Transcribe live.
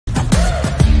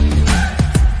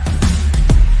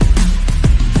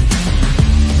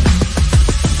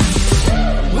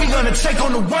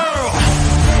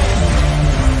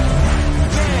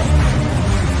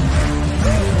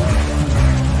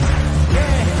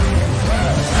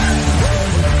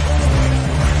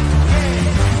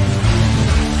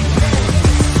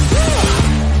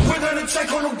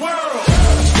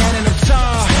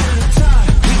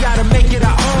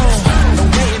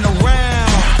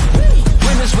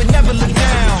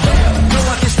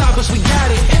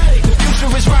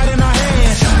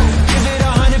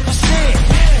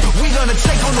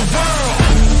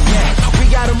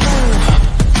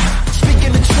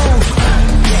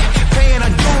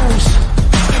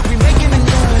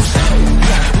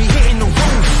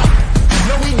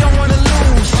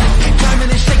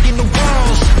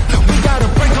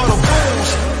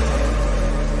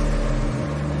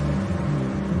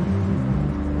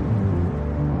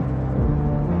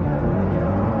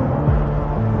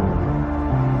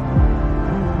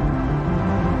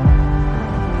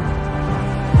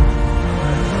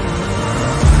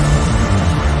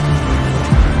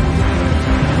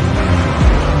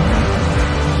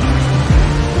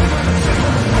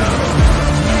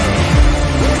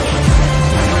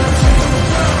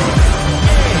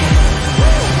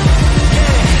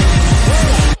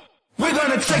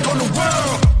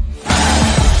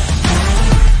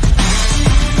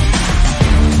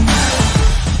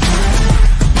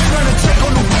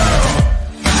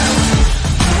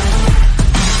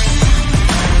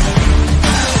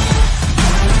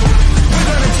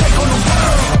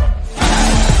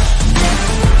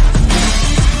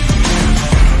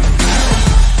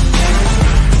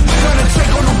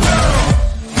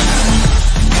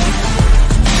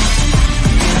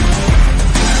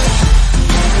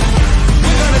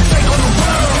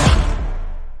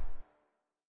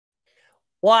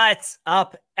What's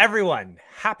up, everyone?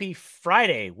 Happy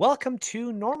Friday. Welcome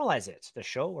to Normalize It, the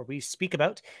show where we speak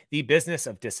about the business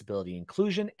of disability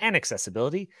inclusion and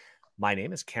accessibility. My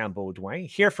name is Cam Beaudoin,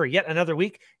 here for yet another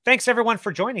week. Thanks, everyone,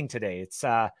 for joining today. It's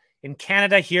in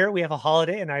Canada here. We have a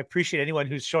holiday, and I appreciate anyone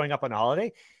who's showing up on a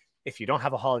holiday. If you don't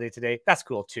have a holiday today, that's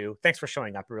cool, too. Thanks for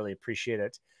showing up. I really appreciate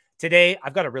it. Today,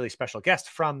 I've got a really special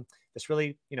guest from this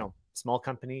really, small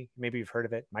company. Maybe you've heard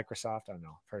of it, Microsoft. I don't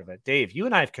know, heard of it. Dave, you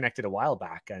and I have connected a while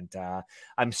back, and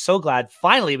I'm so glad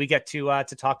finally we get to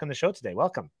talk on the show today.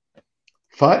 Welcome.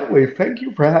 Finally, thank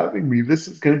you for having me. This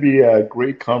is going to be a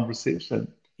great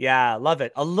conversation. Yeah, love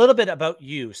it. A little bit about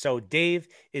you. So Dave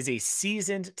is a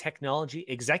seasoned technology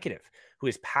executive who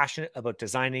is passionate about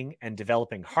designing and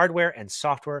developing hardware and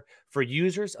software for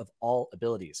users of all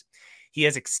abilities. He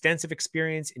has extensive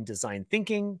experience in design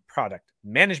thinking, product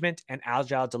management, and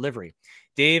agile delivery.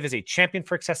 Dave is a champion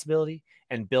for accessibility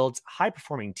and builds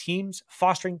high-performing teams,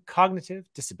 fostering cognitive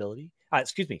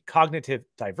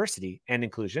diversity and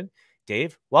inclusion.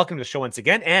 Dave, welcome to the show once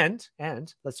again, and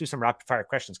let's do some rapid-fire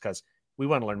questions because we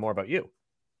want to learn more about you.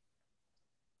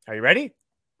 Are you ready?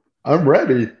 I'm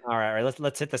ready. All right.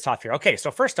 Let's hit this off here. Okay, so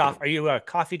first off, are you a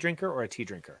coffee drinker or a tea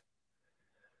drinker?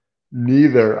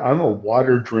 Neither. I'm a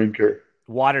water drinker.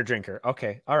 Water drinker.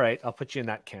 Okay. All right. I'll put you in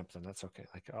that camp then. That's okay.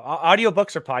 Like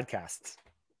audiobooks or podcasts?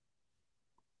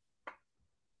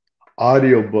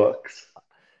 Audiobooks.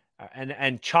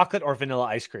 And chocolate or vanilla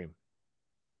ice cream?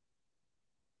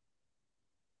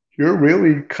 You're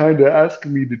really kind of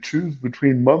asking me to choose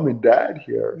between mom and dad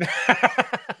here.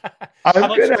 How I'm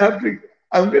about gonna have to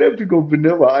I'm gonna have to go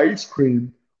vanilla ice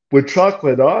cream with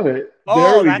chocolate on it. There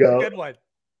Oh, we that's a go. good one.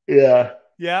 Yeah.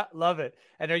 Yeah, love it.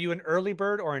 And are you an early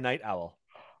bird or a night owl?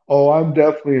 Oh, I'm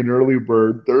definitely an early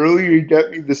bird. The earlier you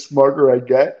get me, the smarter I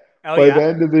get. Oh By yeah. the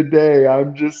end of the day,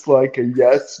 I'm just like a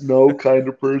yes, no kind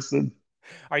of person.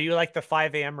 Are you like the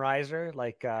 5 a.m. riser?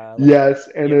 Yes,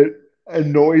 and Yeah. it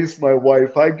annoys my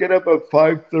wife. I get up at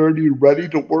 5:30, ready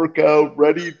to work out,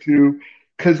 ready to,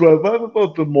 because what I love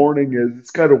about the morning is it's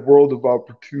got a world of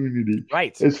opportunity.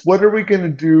 Right. It's what are we going to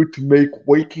do to make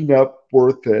waking up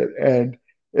worth it? And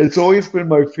it's always been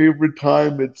my favorite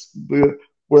time.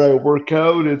 Where I work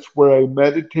out, it's where I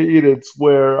meditate, it's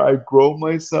where I grow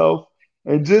myself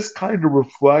and just kind of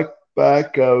reflect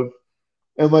back of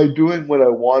am I doing what I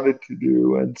wanted to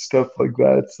do and stuff like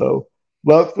that. So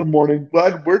love the morning.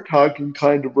 Glad we're talking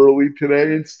kind of early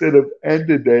today instead of end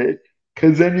of day,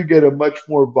 because then you get a much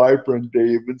more vibrant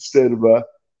Dave instead of a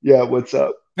yeah, what's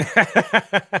up?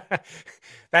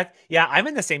 Yeah, I'm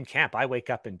in the same camp. I wake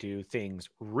up and do things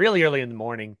really early in the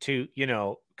morning to,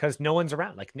 because no one's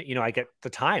around. Like, I get the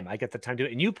time. I get the time to do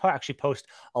it. And you actually post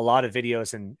a lot of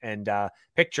videos and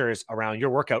pictures around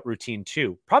your workout routine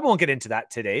too. Probably won't get into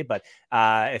that today, but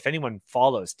if anyone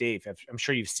follows Dave, I'm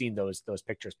sure you've seen those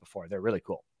pictures before. They're really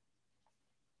cool.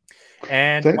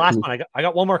 And Thank last you. one, I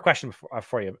got one more question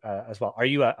for you as well. Are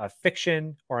you a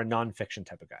fiction or a nonfiction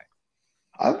type of guy?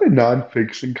 I'm a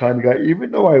nonfiction kind of guy,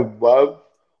 even though I love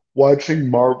watching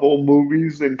Marvel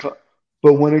movies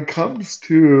but when it comes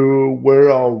to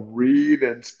where I'll read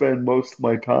and spend most of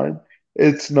my time,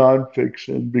 it's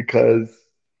nonfiction because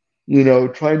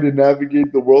trying to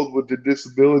navigate the world with a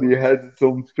disability has its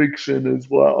own fiction as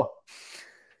well.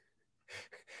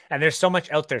 And there's so much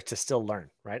out there to still learn,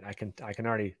 right? I can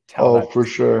already tell Oh, that. for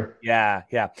sure. Yeah,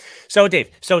 yeah. So Dave,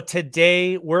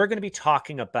 today we're going to be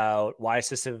talking about why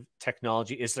assistive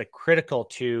technology is like critical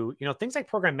to, things like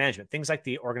program management, things like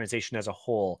the organization as a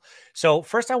whole. So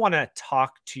first I want to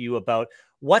talk to you about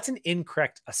what's an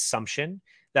incorrect assumption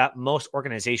that most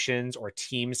organizations or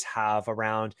teams have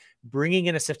around bringing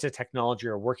in assistive technology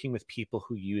or working with people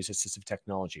who use assistive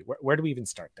technology. Where do we even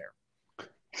start there?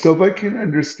 So, if I can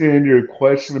understand your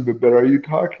question a bit better, are you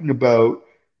talking about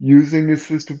using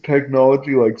assistive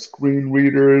technology like screen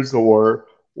readers or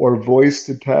voice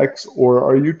to text, or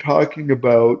are you talking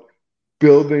about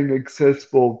building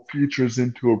accessible features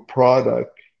into a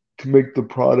product to make the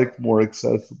product more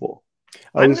accessible?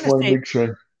 I I'm just going to want to say make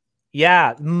sure.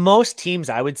 Yeah, most teams,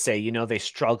 I would say, they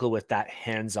struggle with that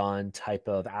hands-on type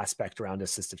of aspect around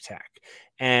assistive tech.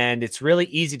 And it's really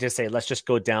easy to say, let's just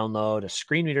go download a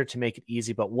screen reader to make it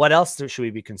easy. But what else should we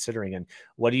be considering? And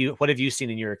what have you seen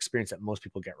in your experience that most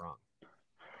people get wrong?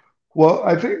 Well,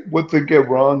 I think what they get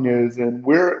wrong is, and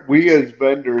we as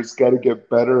vendors got to get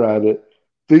better at it.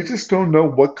 They just don't know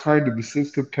what kind of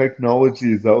assistive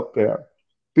technology is out there.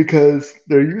 Because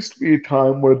there used to be a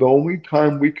time where the only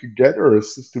time we could get our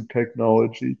assistive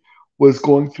technology was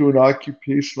going through an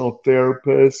occupational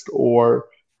therapist or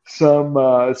some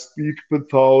speech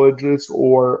pathologist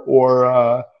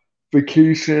or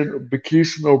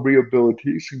vocational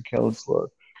rehabilitation counselor.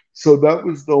 So that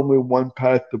was the only one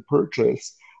path to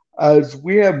purchase. As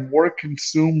we have more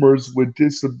consumers with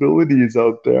disabilities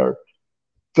out there,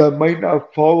 that might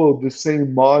not follow the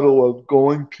same model of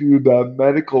going to the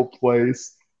medical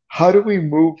place, how do we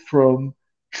move from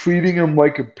treating them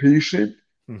like a patient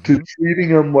to Hmm. treating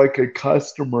them like a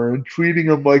customer and treating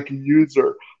them like a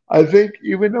user? I think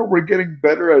even though we're getting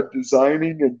better at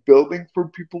designing and building for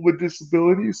people with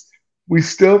disabilities, we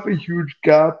still have a huge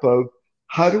gap of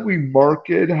how do we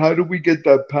market, how do we get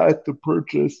that path to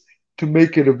purchase to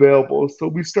make it available? So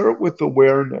we start with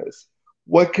awareness.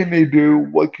 What can they do?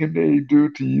 What can they do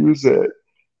to use it?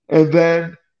 And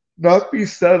then not be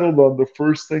settled on the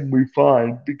first thing we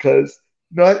find because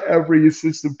not every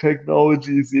assistive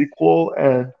technology is equal,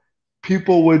 and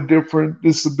people with different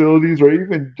disabilities or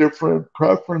even different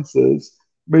preferences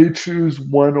may choose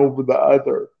one over the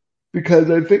other. Because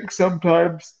I think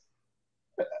sometimes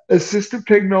assistive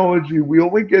technology, we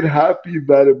only get happy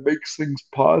that it makes things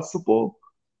possible,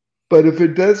 but if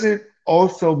it doesn't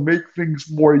also make things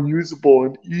more usable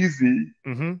and easy,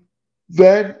 Hmm.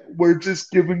 then we're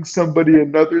just giving somebody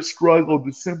another struggle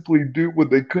to simply do what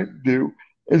they couldn't do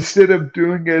instead of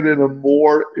doing it in a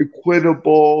more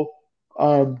equitable,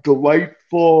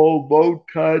 delightful, low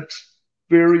touch,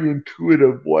 very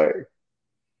intuitive way.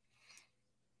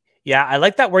 Yeah, I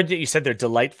like that word that you said they're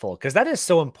delightful because that is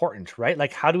so important, right?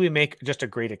 Like, how do we make just a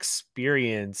great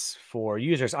experience for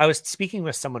users? I was speaking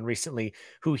with someone recently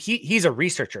who he's a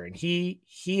researcher and he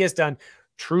has done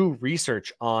true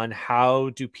research on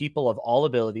how do people of all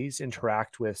abilities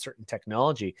interact with certain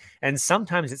technology. And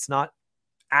sometimes it's not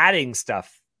adding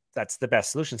stuff that's the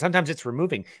best solution. Sometimes it's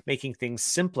removing, making things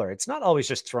simpler. It's not always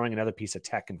just throwing another piece of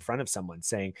tech in front of someone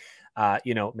saying,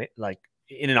 like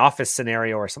in an office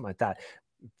scenario or something like that,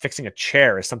 fixing a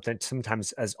chair is something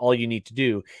sometimes as all you need to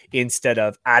do instead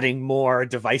of adding more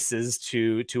devices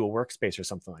to a workspace or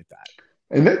something like that.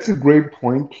 And that's a great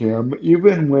point, Kim.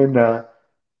 Even when a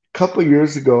couple of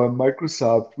years ago at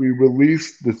Microsoft, we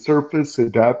released the Surface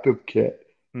Adaptive Kit.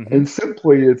 Hmm. And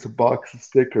simply, it's a box of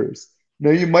stickers. Now,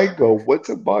 you might go, what's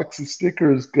a box of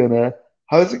stickers gonna,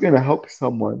 how's it gonna help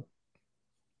someone?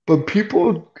 But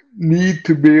people need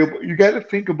to be able, you got to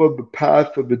think about the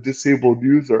path of a disabled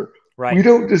user. We Right.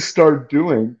 don't just start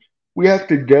doing, we have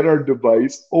to get our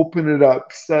device, open it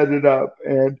up, set it up.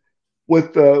 And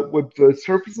with the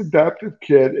Surface Adaptive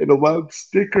Kit, it allowed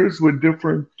stickers with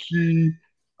different key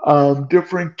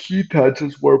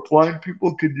touches where blind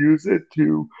people could use it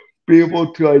to be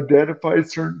able to identify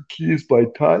certain keys by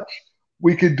touch.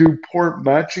 We could do port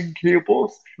matching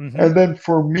cables. Hmm. And then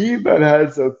for me, that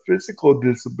has a physical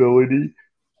disability,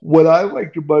 what I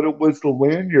liked about it was the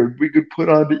lanyard we could put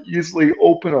on to easily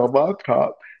open a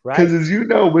laptop. Because Right. as you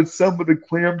know, with some of the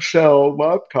clamshell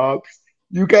laptops,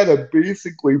 you got to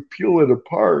basically peel it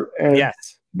apart. And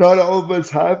Yes. not all of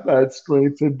us have that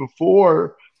strength. And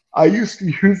before, I used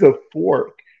to use a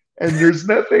fork. And there's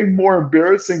nothing more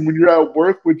embarrassing when you're at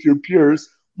work with your peers.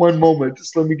 One moment,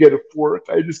 just let me get a fork.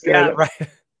 I just got Yeah. to. Right.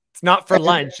 It's not for And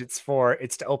lunch.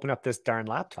 It's to open up this darn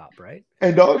laptop. Right.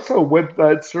 And also, what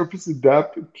that Surface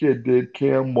Adaptive Kit did,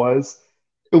 Cam, was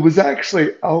it was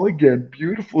actually elegant,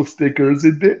 beautiful stickers.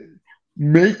 It didn't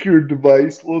make your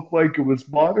device look like it was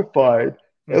modified.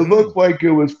 It Hmm. looked like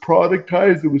it was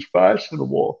productized, it was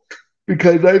fashionable.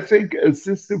 Because I think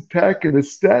assistive tech and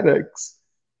aesthetics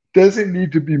doesn't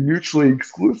need to be mutually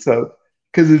exclusive.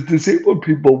 Because as disabled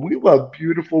people, we love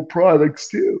beautiful products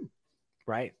too.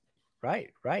 Right.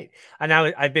 Right. Right. And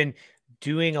now I've been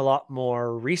doing a lot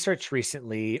more research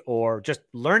recently or just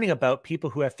learning about people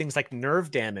who have things like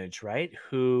nerve damage, right?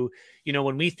 Who,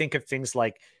 when we think of things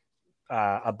like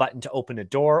a button to open a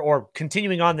door or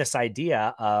continuing on this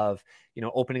idea of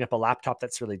opening up a laptop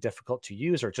that's really difficult to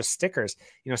use or just stickers,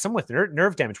 someone with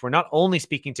nerve damage, we're not only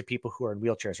speaking to people who are in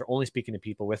wheelchairs or only speaking to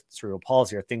people with cerebral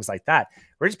palsy or things like that.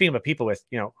 We're just speaking about people with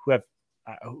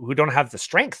who don't have the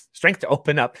strength to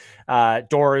open up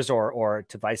doors or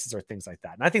devices or things like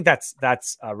that. And I think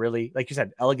that's a really, like you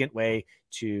said, elegant way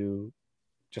to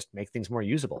just make things more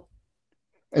usable.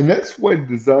 And that's why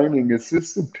designing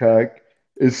assistive tech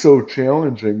is so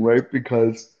challenging, right?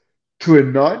 Because to a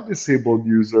non disabled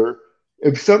user,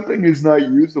 if something is not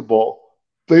usable,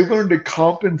 they learn to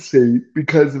compensate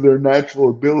because of their natural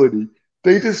ability.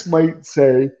 They just might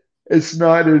say, it's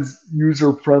not as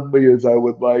user friendly as I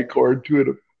would like or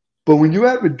intuitive. But when you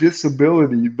have a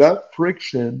disability, that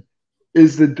friction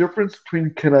is the difference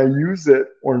between can I use it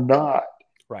or not.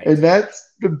 And Right.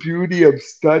 that's the beauty of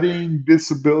studying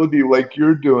disability like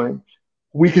you're doing.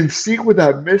 We can see what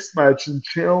that mismatch and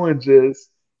challenge is,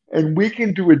 and we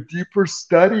can do a deeper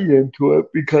study into it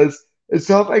because it's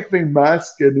not like they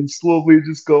mask it and slowly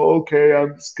just go, okay,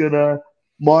 I'm just gonna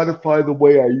modify the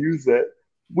way I use it.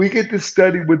 We get to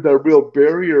study what the real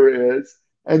barrier is.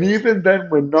 And even then,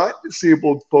 when not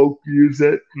disabled folk use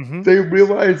it, Hmm. they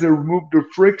realize they removed the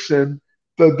friction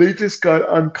that they just got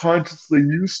unconsciously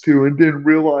used to and didn't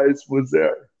realize was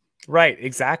there. Right.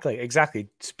 Exactly. Exactly.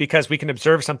 It's because we can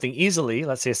observe something easily.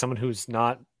 Let's say someone who's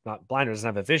not blind or doesn't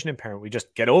have a vision impairment, we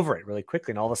just get over it really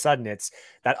quickly, and all of a sudden, it's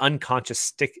that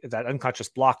unconscious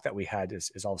block that we had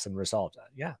is all of a sudden resolved.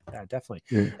 Yeah, yeah, definitely.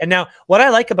 Yeah. And now, what I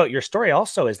like about your story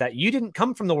also is that you didn't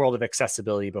come from the world of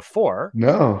accessibility before.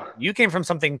 No. You came from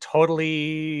something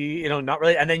totally, not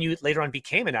really, and then you later on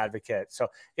became an advocate. So,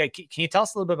 yeah, can you tell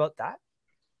us a little bit about that?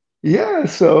 Yeah,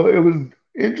 so it was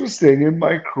interesting in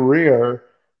my career.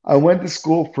 I went to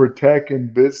school for tech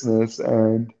and business,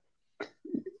 and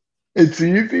it's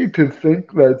easy to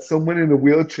think that someone in a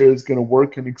wheelchair is going to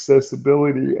work in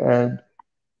accessibility. And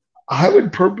I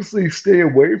would purposely stay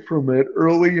away from it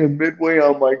early and midway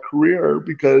on my career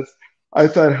because I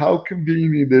thought, how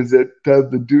convenient is it to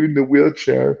have the dude in the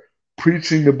wheelchair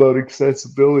preaching about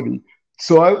accessibility?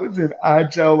 So I was an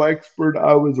agile expert,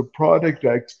 I was a product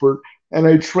expert, and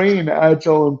I trained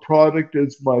agile and product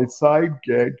as my side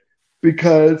gig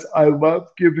because I love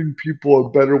giving people a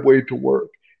better way to work.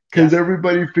 Yeah. Because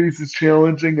everybody faces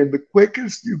challenging, and the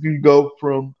quickest you can go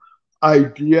from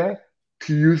idea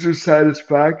to user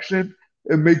satisfaction,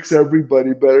 it makes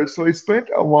everybody better. So I spent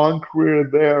a long career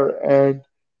there. And,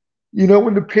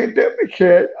 when the pandemic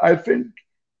hit, I think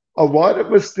a lot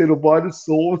of us did a lot of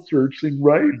soul searching,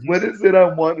 right? Hmm. What is it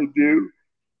I want to do?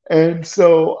 And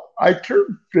so I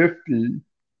turned 50.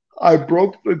 I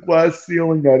broke the glass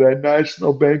ceiling at a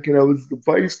national bank and I was the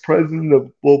vice president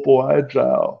of Global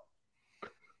Agile.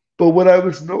 But what I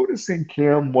was noticing,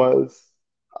 Cam, was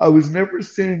I was never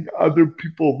seeing other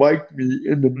people like me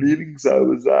in the Hmm. meetings I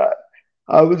was at.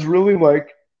 I was really like,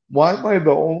 why am I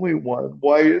the only one?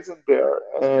 Why isn't there?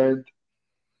 And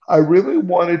I really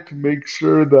wanted to make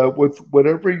sure that with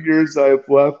whatever years I have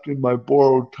left in my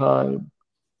borrowed time,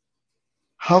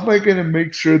 how am I going to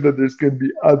make sure that there's going to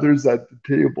be others at the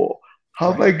table?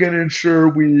 How am Right. I going to ensure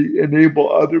we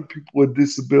enable other people with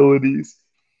disabilities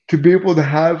to be able to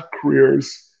have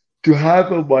careers, to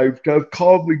have a life, to have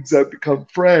colleagues that become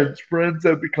friends, friends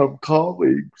that become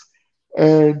colleagues?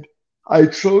 And I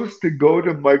chose to go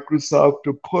to Microsoft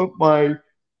to put my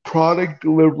product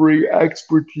delivery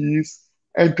expertise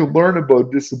and to learn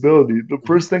about disability. The Hmm.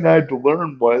 first thing I had to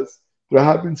learn was there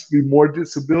happens to be more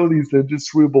disabilities than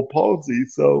just cerebral palsy.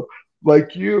 So,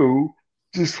 like you,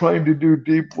 just trying to do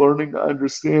deep learning,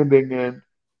 understanding, and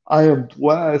I am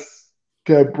blessed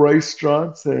to have Bryce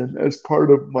Johnson as part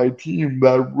of my team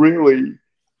that really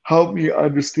helped me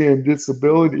understand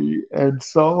disability and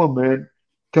Solomon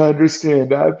to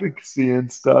understand advocacy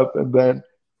and stuff, and then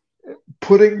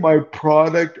putting my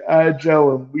product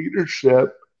agile and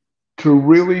leadership to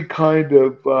really kind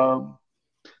of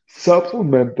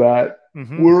supplement that,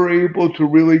 Hmm. we're able to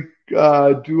really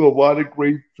do a lot of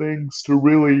great things to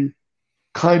really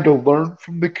kind of learn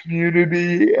from the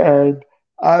community and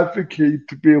advocate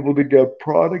to be able to get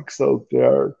products out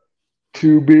there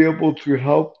to be able to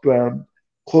help them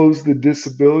close the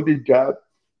disability gap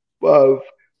of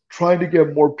trying to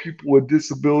get more people with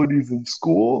disabilities in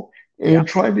school Yeah. and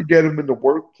trying to get them in the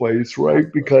workplace, right?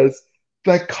 Absolutely. Because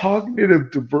that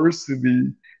cognitive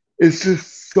diversity is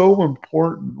just so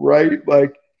important, right?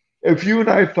 Like, if you and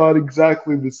I thought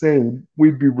exactly the same,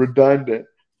 we'd be redundant.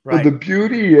 But the Right.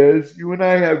 beauty is, you and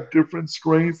I have different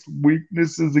strengths,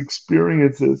 weaknesses,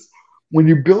 experiences. When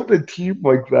you build a team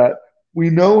like that, we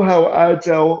know how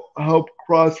agile, how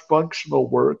cross functional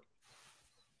work.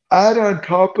 Add on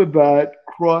top of that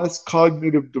cross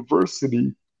cognitive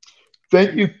diversity,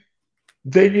 then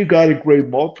you got a great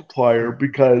multiplier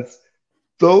because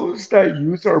those that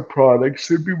use our product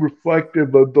should be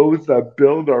reflective of those that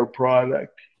build our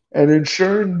product. And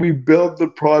ensuring we build the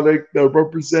product that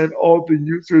represent all the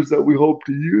users that we hope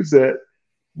to use it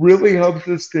really helps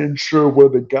us to ensure where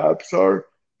the gaps are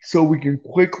so we can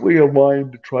quickly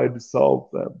align to try to solve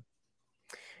them.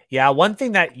 Yeah, one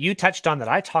thing that you touched on that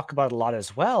I talk about a lot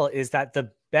as well is that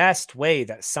the best way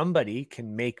that somebody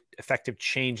can make effective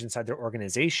change inside their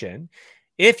organization,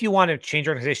 if you want to change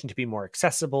your organization to be more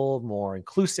accessible, more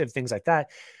inclusive, things like that,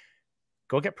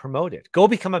 go get promoted, go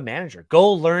become a manager,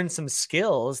 go learn some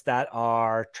skills that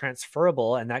are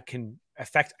transferable and that can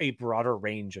affect a broader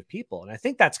range of people. And I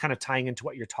think that's kind of tying into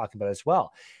what you're talking about as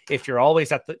well. If you're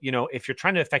always at the, if you're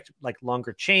trying to affect like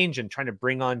longer change and trying to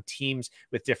bring on teams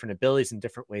with different abilities and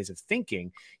different ways of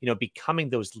thinking, becoming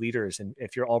those leaders. And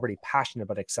if you're already passionate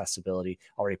about accessibility,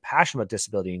 already passionate about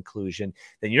disability inclusion,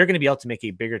 then you're going to be able to make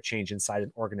a bigger change inside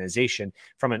an organization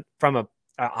from a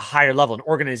higher level, an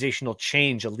organizational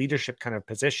change, a leadership kind of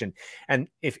position. And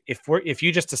if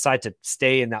you just decide to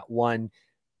stay in that one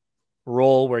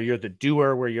role where you're the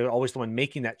doer, where you're always the one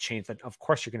making that change, then of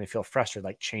course you're going to feel frustrated,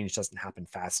 like change doesn't happen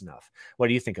fast enough. What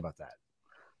do you think about that?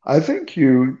 I think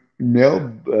you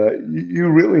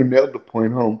really nailed the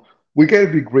point home. We got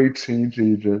to be great change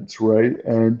agents, right?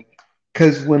 And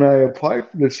because when I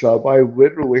applied for this job, I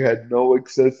literally had no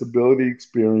accessibility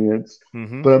experience,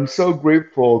 Mm-hmm. but I'm so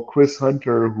grateful Chris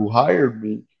Hunter, who hired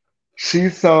me, she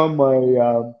saw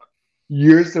my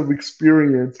years of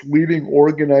experience leading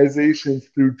organizations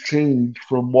through change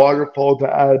from waterfall to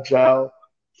agile,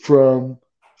 from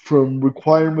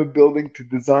requirement building to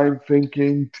design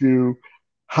thinking to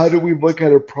how do we look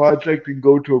at a project and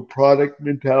go to a product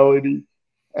mentality.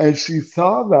 And she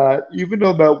saw that even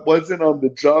though that wasn't on the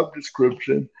job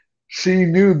description, she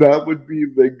knew that would be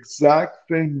the exact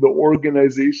thing the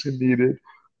organization needed.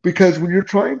 Because when you're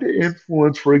trying to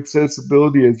influence for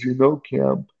accessibility, as you know,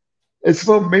 Cam, it's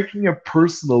about making it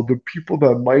personal to people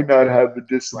that might not have a Right.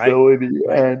 disability.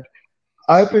 Right. And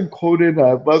I've been quoted, and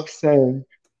I love saying,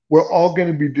 we're all going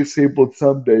to be disabled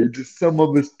someday. Just some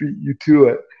of us beat you to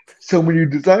it. So when you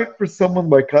design for someone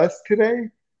like us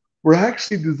today, we're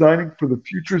actually designing for the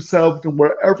future selves and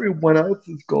where everyone else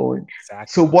is going. So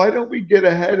Exactly. why don't we get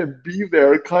ahead and be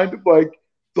there? Kind of like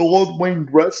the old Wayne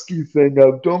Gretzky thing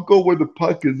of don't go where the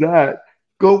puck is at,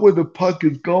 go where the puck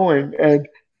is going. And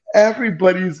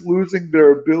everybody's losing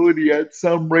their ability at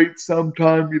some rate,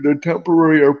 sometime, either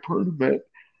temporary or permanent.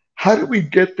 How do we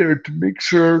get there to make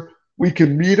sure we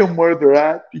can meet them where they're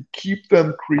at, to keep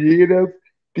them creative,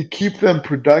 to keep them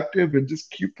productive, and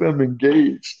just keep them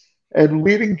engaged? And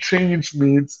leading change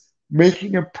means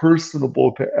making it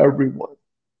personable to everyone.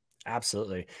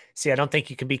 Absolutely. See, I don't think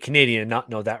you can be Canadian and not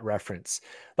know that reference.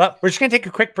 But we're just going to take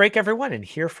a quick break, everyone, and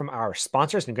hear from our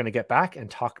sponsors. And going to get back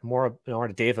and talk more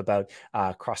to Dave about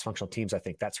cross-functional teams. I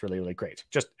think that's really, really great.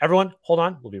 Just everyone, hold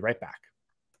on. We'll be right back.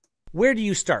 Where do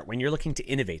you start when you're looking to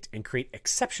innovate and create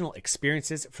exceptional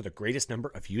experiences for the greatest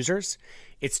number of users?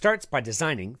 It starts by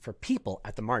designing for people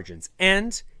at the margins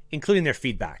and including their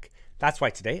feedback. That's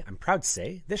why today I'm proud to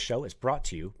say this show is brought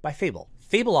to you by Fable.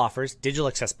 Fable offers digital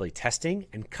accessibility testing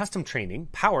and custom training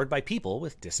powered by people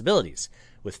with disabilities.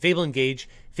 With Fable Engage,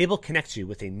 Fable connects you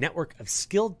with a network of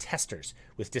skilled testers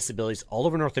with disabilities all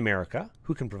over North America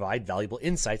who can provide valuable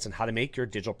insights on how to make your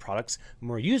digital products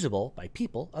more usable by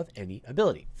people of any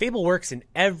ability. Fable works in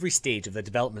every stage of the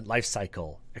development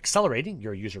lifecycle, accelerating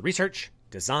your user research,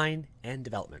 design, and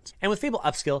development. And with Fable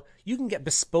Upskill, you can get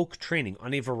bespoke training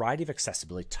on a variety of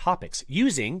accessibility topics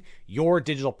using your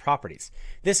digital properties.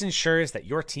 This ensures that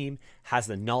your team has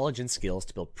the knowledge and skills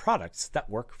to build products that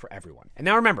work for everyone. And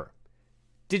now remember,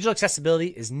 digital accessibility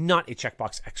is not a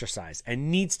checkbox exercise and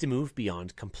needs to move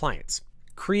beyond compliance.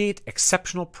 Create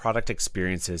exceptional product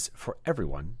experiences for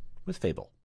everyone with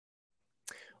Fable.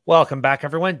 Welcome back,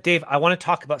 everyone. Dave, I want to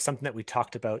talk about something that we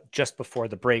talked about just before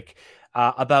the break,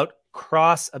 about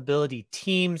cross-ability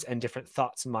teams and different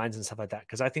thoughts and minds and stuff like that,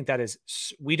 because I think that is,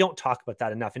 we don't talk about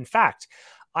that enough. In fact,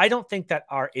 I don't think that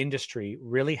our industry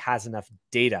really has enough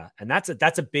data, and that's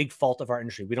a big fault of our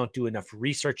industry. We don't do enough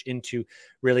research into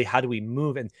really how do we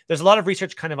move, and there's a lot of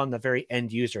research kind of on the very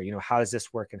end user. How does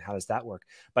this work and how does that work?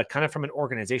 But kind of from an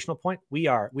organizational point, we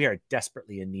are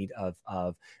desperately in need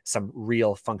of some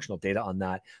real functional data on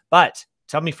that. But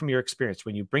tell me from your experience,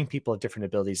 when you bring people of different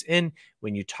abilities in,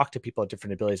 when you talk to people of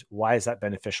different abilities, why is that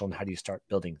beneficial, and how do you start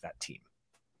building that team?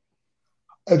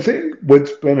 I think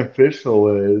what's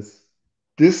beneficial is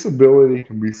disability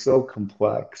can be so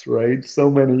complex, right? So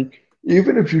many,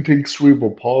 even if you take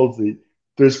cerebral palsy,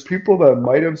 there's people that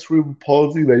might have cerebral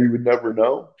palsy that you would never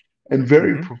know, and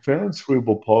very Mm-hmm. profound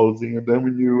cerebral palsy. And then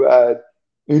when you add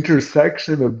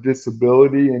intersection of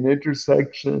disability and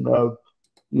intersection of,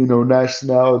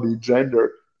 nationality,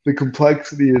 gender, the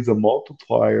complexity is a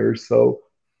multiplier. So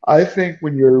I think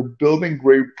when you're building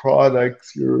great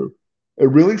products, it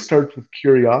really starts with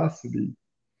curiosity.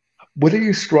 What are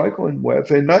you struggling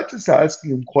with? And not just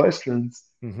asking them questions,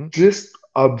 Mm-hmm. just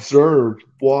observe,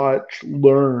 watch,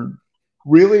 learn,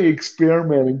 really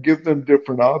experiment and give them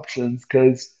different options.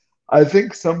 Because I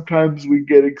think sometimes we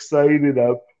get excited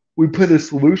of we put a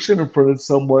solution in front of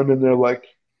someone and they're like,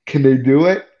 can they do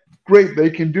it? Great, they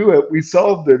can do it. We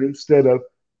solved it instead of,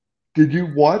 did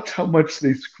you watch how much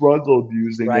they struggled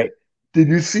using Right. it? did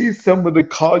you see some of the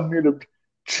cognitive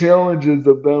challenges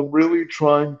of them really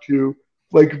trying to,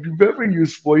 like, if you've ever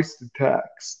used voice to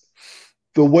text,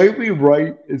 the way we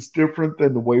write is different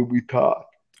than the way we talk.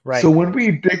 So Right. when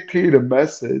we dictate a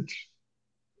message,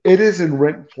 it is in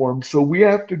written form, so we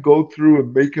have to go through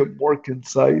and make it more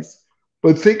concise.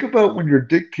 But think about when you're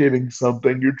dictating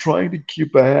something, you're trying to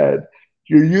keep ahead.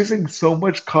 You're using so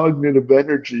much cognitive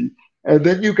energy, and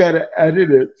then you got to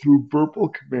edit it through verbal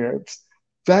commands.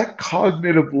 That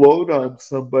cognitive load on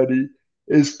somebody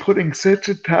is putting such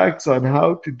a tax on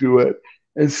how to do it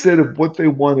instead of what they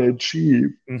want to achieve.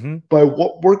 Hmm. By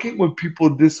working with people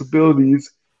with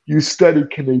disabilities, you study,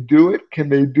 can they do it? Can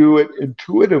they do it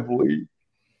intuitively?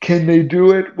 Can they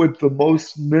do it with the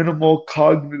most minimal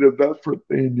cognitive effort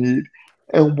they need?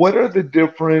 And what are the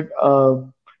different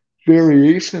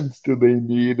variations do they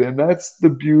need? And that's the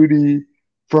beauty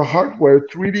for hardware.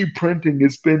 3D printing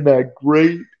has been that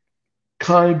great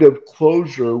kind of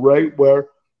closure, right? Where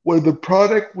the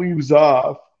product leaves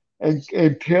off and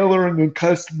tailoring and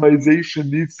customization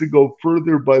needs to go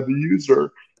further by the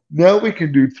user. Now we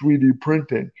can do 3D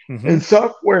printing. Hmm. And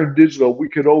software and digital, we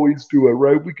could always do it,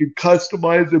 right? We could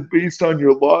customize it based on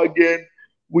your login.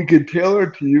 We could tailor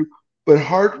it to you, but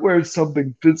hardware is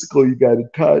something physical you got to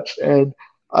touch. And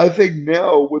I think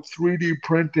now with 3D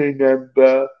printing and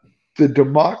the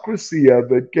democracy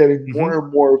of it getting Hmm. more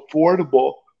and more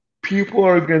affordable, people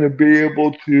are going to be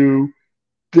able to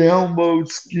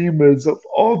download schemas of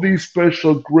all these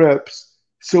special grips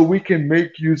so we can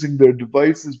make using their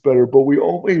devices better. But we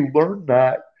only learn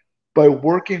that by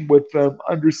working with them,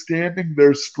 understanding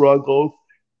their struggles,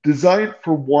 designed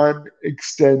for one,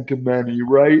 extend to many,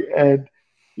 right? And,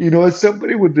 as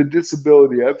somebody with a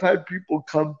disability, I've had people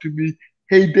come to me,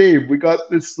 hey, Dave, we got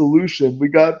this solution, we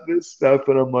got this stuff.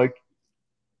 And I'm like,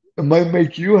 it might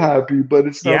make you happy, but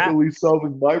it's not Yeah. really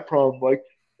solving my problem. Like,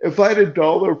 if I had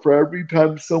 $1 for every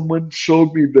time someone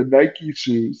showed me the Nike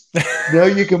shoes, now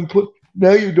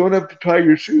you don't have to tie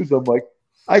your shoes. I'm like,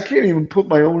 I can't even put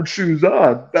my own shoes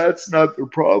on. That's not the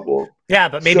problem. Yeah,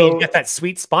 but maybe you get So that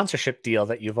sweet sponsorship deal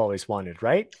that you've always wanted,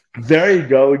 right? there you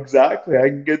go. Exactly. I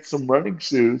can get some running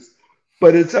shoes,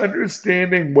 but it's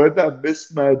understanding where that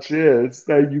mismatch is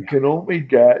that you Yeah. can only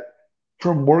get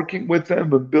from working with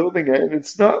them and building it. And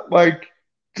it's not like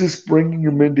just bringing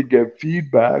them in to get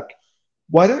feedback.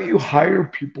 Why don't you hire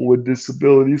people with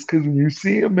disabilities? Because when you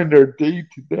see them in their day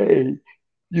to day,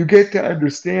 you get to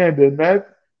understand. And that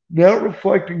now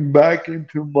reflecting back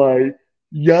into my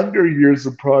younger years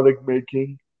of product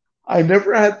making, I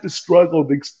never had to struggle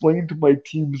to explain to my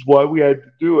teams why we had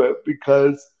to do it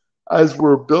because as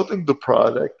we're building the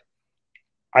product,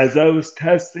 as I was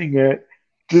testing it,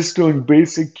 just doing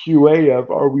basic QA of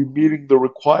are we meeting the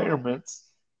requirements,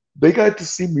 they got to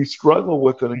see me struggle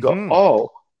with it and go, Hmm.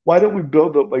 oh, why don't we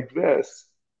build it like this?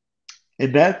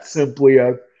 And that's simply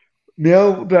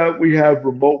now that we have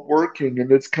remote working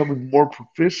and it's coming more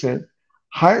proficient,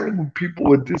 hiring people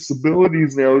with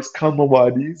disabilities now has come a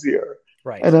lot easier.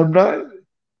 Right. And I'm not,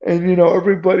 and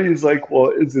everybody is like, well,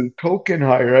 is it a token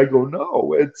hire? I go,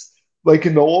 no, it's like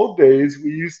in the old days,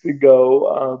 we used to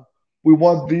go, we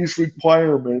want these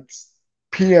requirements,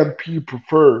 PMP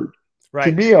preferred. To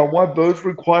Right. me, I want those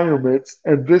requirements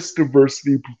and this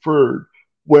diversity preferred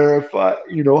where if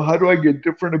how do I get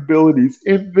different abilities,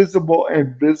 invisible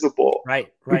and visible?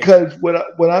 Right. Right. Because what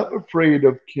I'm afraid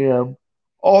of, Cam,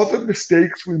 all the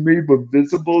mistakes we made with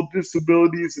visible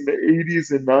disabilities in the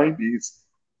 80s and 90s,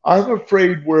 I'm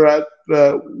afraid we're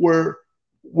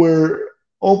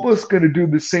almost going to do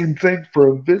the same thing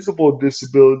for invisible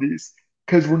disabilities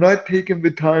because we're not taking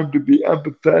the time to be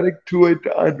empathetic to it, to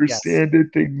Yes. understand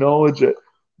it, to acknowledge it.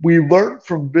 We learn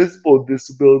from visible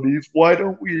disabilities. Why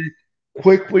don't we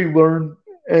quickly learn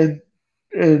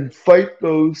and fight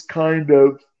those kind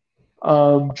of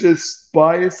just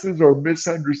biases or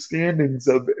misunderstandings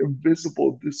of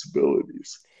invisible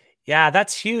disabilities? Yeah,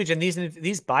 that's huge. And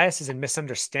these biases and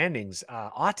misunderstandings,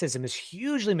 autism is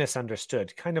hugely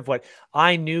misunderstood. Kind of what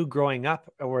I knew growing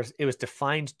up, or it was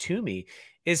defined to me,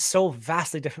 is so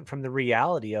vastly different from the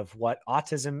reality of what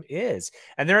autism is.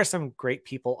 And there are some great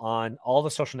people on all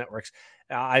the social networks.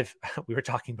 I've we were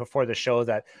talking before the show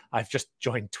that I've just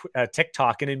joined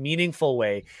TikTok in a meaningful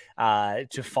way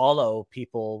to follow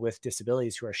people with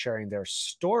disabilities who are sharing their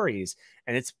stories,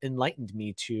 and it's enlightened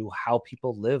me to how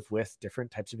people live with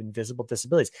different types of invisible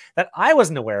disabilities that I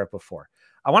wasn't aware of before.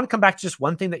 I want to come back to just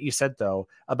one thing that you said, though,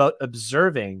 about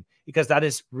observing, because that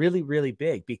is really, really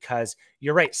big. Because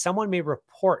you're right. Someone may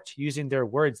report using their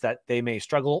words that they may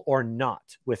struggle or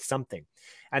not with something.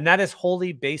 And that is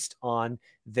wholly based on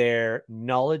their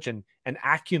knowledge and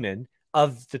acumen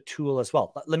of the tool as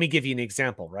well. Let me give you an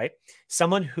example, right?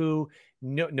 Someone who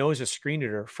knows a screen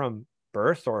reader from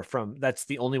birth, or from that's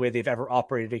the only way they've ever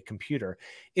operated a computer,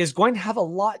 is going to have a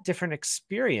lot different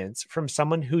experience from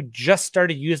someone who just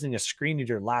started using a screen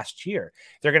reader last year.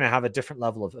 They're going to have a different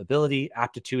level of ability,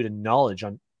 aptitude, and knowledge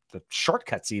on the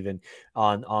shortcuts, even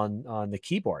on the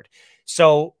keyboard.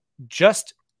 So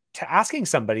just to asking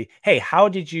somebody, hey, how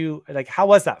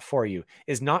was that for you,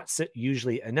 is not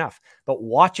usually enough. But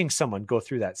watching someone go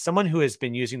through that, someone who has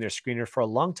been using their screener for a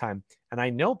long time, and I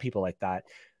know people like that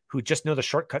who just know the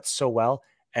shortcuts so well,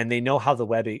 and they know how the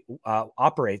web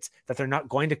operates, that they're not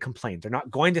going to complain. They're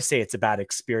not going to say it's a bad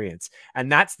experience.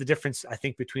 And that's the difference, I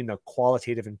think, between the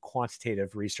qualitative and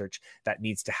quantitative research that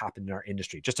needs to happen in our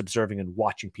industry, just observing and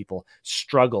watching people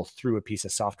struggle through a piece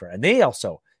of software. And they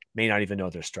also may not even know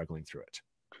they're struggling through it.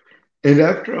 And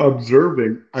after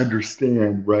observing,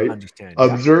 understand, right? Understand. Yeah.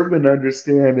 Observe and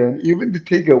understand. And even to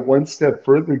take it one step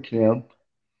further, Cam,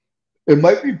 it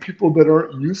might be people that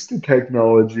aren't used to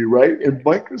technology, right? In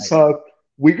Right. Microsoft,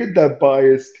 we get that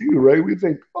bias too, right? We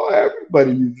think, oh,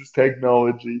 everybody uses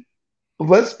technology. But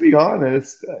let's be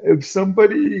honest, if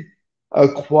somebody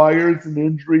acquires an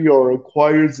injury or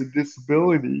acquires a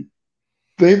disability,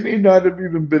 they may not have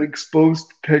even been exposed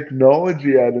to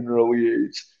technology at an early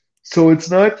age. So it's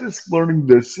not just learning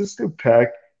the assistive tech,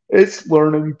 it's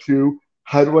learning to,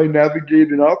 how do I navigate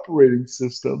an operating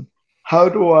system? How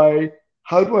do I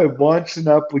how do I launch an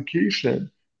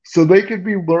application? So they could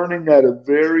be learning at a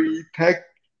Totally.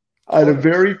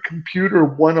 very computer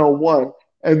 101.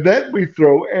 And then we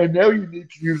throw, and now you need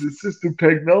to use assistive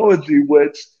technology,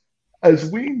 which, as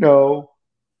we know,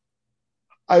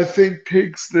 I think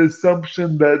takes the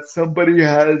assumption that somebody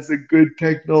has a good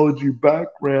technology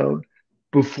background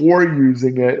before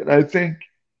using it. And I think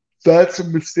that's a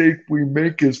mistake we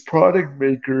make as product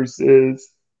makers, is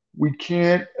we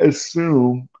can't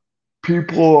assume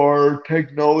people are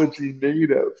technology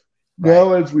native. Right.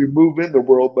 Now, as we move in the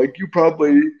world, like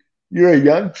you're a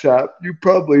young chap, you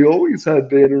probably always had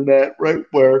the internet, right?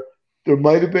 Where there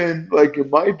might have been, like in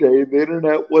my day, the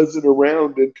internet wasn't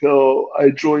around until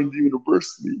I joined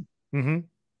university. Mm-hmm.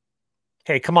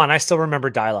 Hey, come on. I still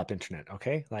remember dial-up internet.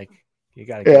 Okay. Like, you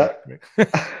got to give Yeah.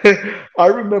 me. I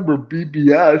remember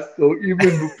BBS, so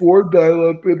even before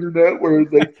dial-up internet, where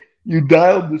it's like you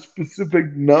dialed a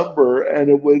specific number and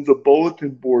it was a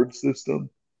bulletin board system.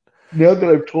 Now that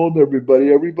I've told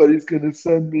everybody, everybody's going to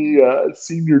send me a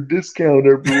senior discount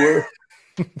everywhere.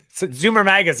 So Zoomer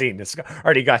magazine has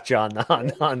already got you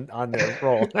on their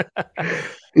roll. But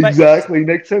Exactly.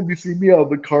 Next time you see me, I'll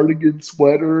have a cardigan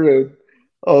sweater and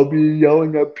I'll be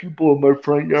yelling at people in my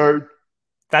front yard.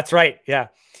 that's right. Yeah.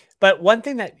 But one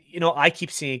thing that, I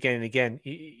keep seeing again and again,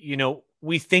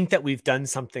 we think that we've done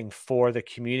something for the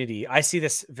community. I see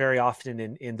this very often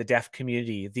in the deaf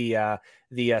community,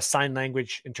 the sign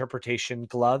language interpretation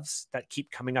gloves that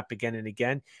keep coming up again and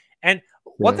again. And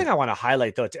one Yeah. thing I want to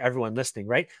highlight, though, to everyone listening,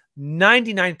 right?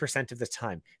 99% of the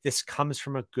time, this comes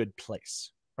from a good place,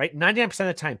 right? 99%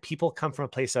 of the time, people come from a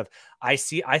place of, I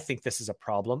think this is a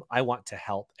problem. I want to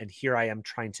help. And here I am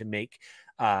trying to make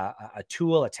a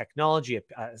tool, a technology.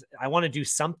 I want to do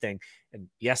something. And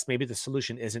yes, maybe the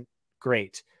solution isn't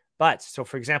great. But so,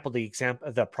 for example,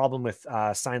 the problem with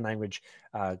sign language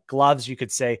gloves, you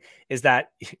could say, is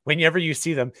that whenever you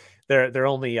see them, they're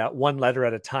only one letter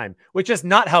at a time, which is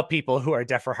not how people who are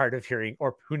deaf or hard of hearing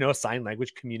or who know sign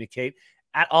language communicate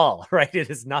at all, right? It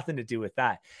has nothing to do with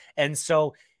that. And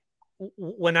so,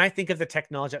 when I think of the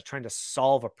technology that's trying to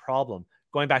solve a problem,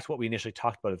 going back to what we initially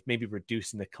talked about, of maybe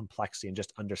reducing the complexity and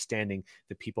just understanding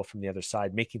the people from the other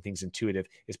side, making things intuitive,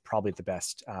 is probably the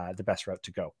best route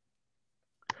to go.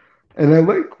 And I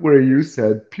like where you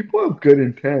said people have good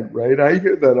intent, right? I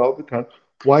hear that all the time.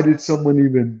 Why did someone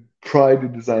even try to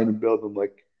design and build? I'm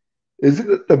like,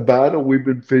 isn't it the battle we've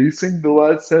been facing the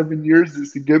last 7 years,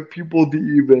 is to get people to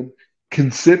even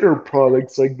consider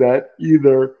products like that,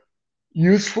 either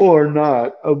useful or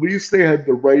not? At least they had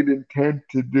the right intent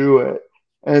to do it.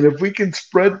 And if we can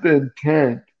spread the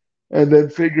intent and then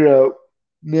figure out,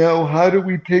 now, how do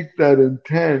we take that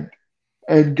intent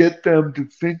and get them to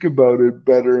think about it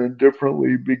better and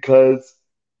differently? Because,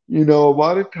 a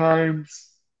lot of times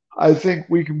I think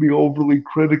we can be overly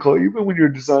critical, even when you're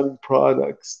designing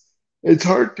products. It's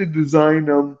hard to design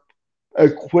them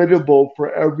equitable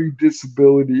for every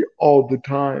disability all the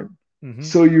time. Mm-hmm.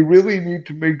 So you really need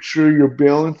to make sure you're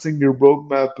balancing your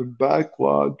roadmap and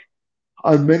backlog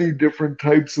on many different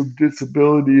types of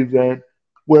disabilities, and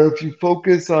where if you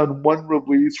focus on one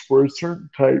release for a certain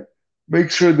type,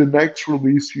 make sure the next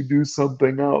release you do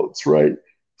something else, right?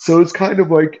 So it's kind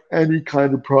of like any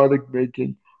kind of product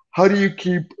making. How do you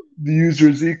keep the user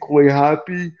is equally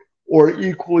happy or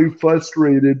equally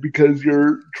frustrated because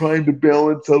you're trying to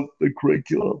balance out the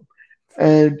curriculum.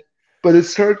 And but it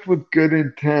starts with good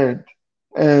intent.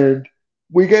 And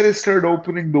we got to start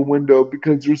opening the window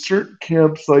because there's certain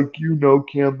camps like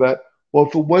Cam, that well,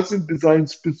 if it wasn't designed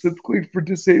specifically for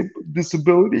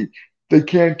disability, they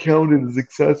can't count it as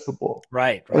accessible.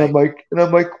 Right, And right.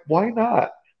 I'm like, why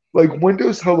not? Like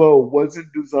Windows Hello wasn't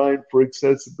designed for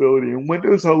accessibility, and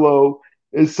Windows Hello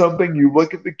is something you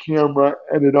look at the camera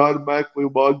and it automatically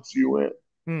logs you in.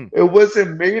 Hmm. It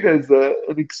wasn't made as an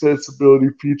accessibility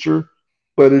feature,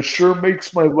 but it sure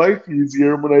makes my life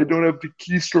easier when I don't have to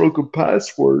keystroke a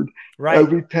password Right.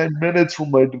 every 10 minutes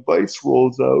when my device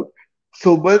rolls out.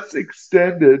 So let's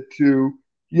extend it to,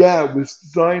 yeah, it was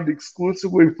designed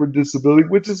exclusively for disability,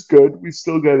 which is good. We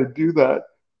still got to do that.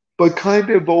 But kind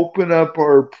of open up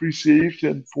our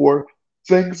appreciation for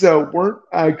things that weren't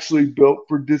actually built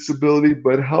for disability,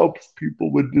 but helps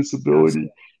people with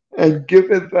disability, Absolutely. and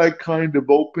give it that kind of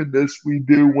openness we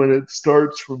do when it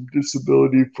starts from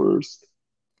disability first.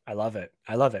 I love it.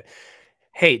 I love it.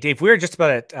 Hey, Dave, we're just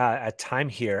about at time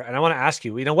here, and I want to ask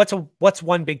you. What's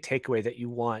one big takeaway that you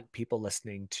want people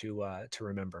listening to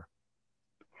remember?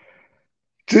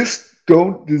 Just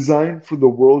don't design for the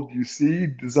world you see,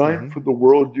 design Hmm. for the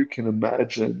world you can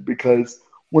imagine. Because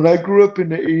when I grew up in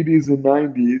the 80s and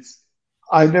 90s,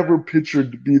 I never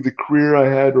pictured to be the career I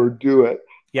had or do it.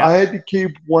 Yeah. I had to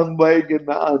keep one leg in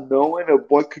the unknown of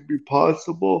what could be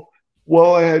possible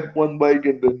while I had one leg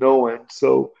in the knowing.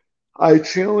 So I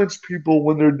challenge people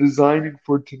when they're designing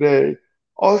for today,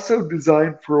 also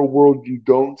design for a world you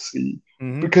don't see,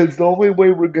 Hmm. because the only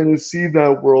way we're going to see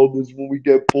that world is when we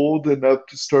get bold enough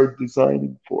to start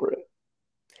designing for it.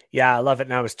 Yeah, I love it.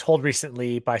 And I was told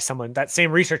recently by someone, that same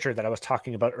researcher that I was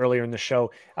talking about earlier in the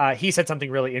show, he said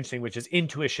something really interesting, which is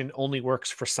intuition only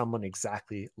works for someone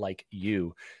exactly like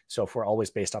you. So if we're always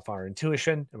based off our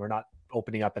intuition and we're not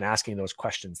opening up and asking those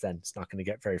questions, then it's not going to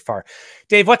get very far.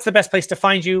 Dave, what's the best place to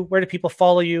find you? Where do people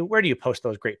follow you? Where do you post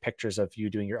those great pictures of you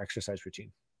doing your exercise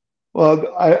routine?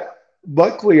 Well, I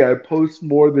luckily I post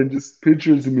more than just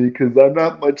pictures of me because I'm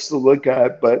not much to look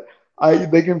at, but I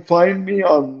they can find me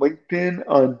on LinkedIn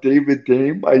on David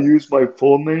Dame. I use my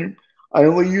full name. I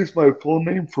only use my full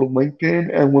name for LinkedIn,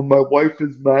 and when my wife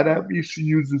is mad at me, she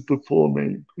uses the full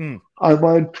name. Mm, I'm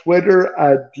on Twitter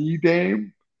at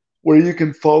ddame, where you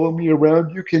can follow me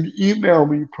around. You can email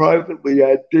me privately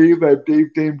at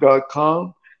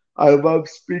dave@davedame.com. I love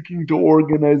speaking to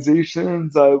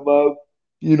organizations.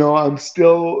 I'm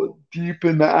still deep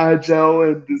in the agile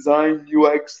and design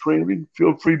UX training.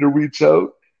 Feel free to reach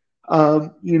out.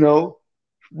 Um, you know,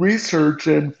 Research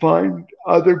and find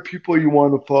other people you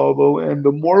want to follow. And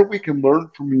the more we can learn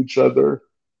from each other,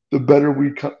 the better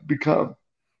we become.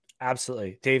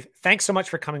 absolutely. Dave, thanks so much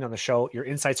for coming on the show. Your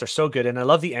insights are so good. And I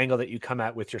love the angle that you come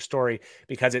at with your story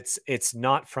because it's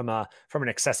not from an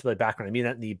accessibility background. I mean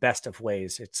that in the best of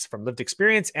ways. It's from lived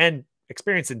experience and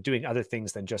experience in doing other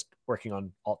things than just working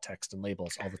on alt text and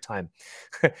labels all the time.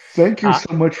 Thank you uh,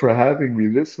 so much for having me.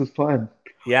 This was fun.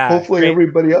 yeah, Hopefully, great.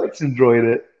 everybody else enjoyed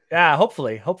it. Yeah,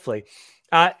 hopefully.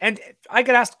 And I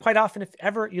get asked quite often if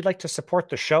ever you'd like to support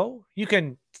the show, you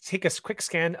can take a quick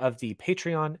scan of the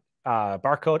Patreon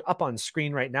barcode up on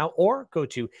screen right now, or go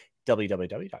to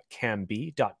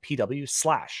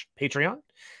www.cambee.pw/Patreon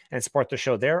and support the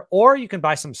show there. Or you can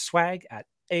buy some swag at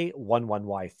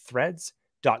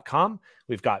a11ythreads.com.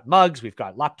 We've got mugs, we've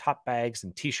got laptop bags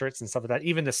and t-shirts and stuff like that,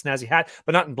 even the snazzy hat,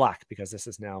 but not in black because this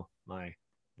is now my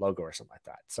logo or something like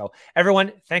that. So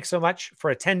everyone, thanks so much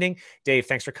for attending. Dave,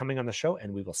 thanks for coming on the show,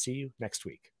 and we will see you next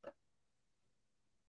week.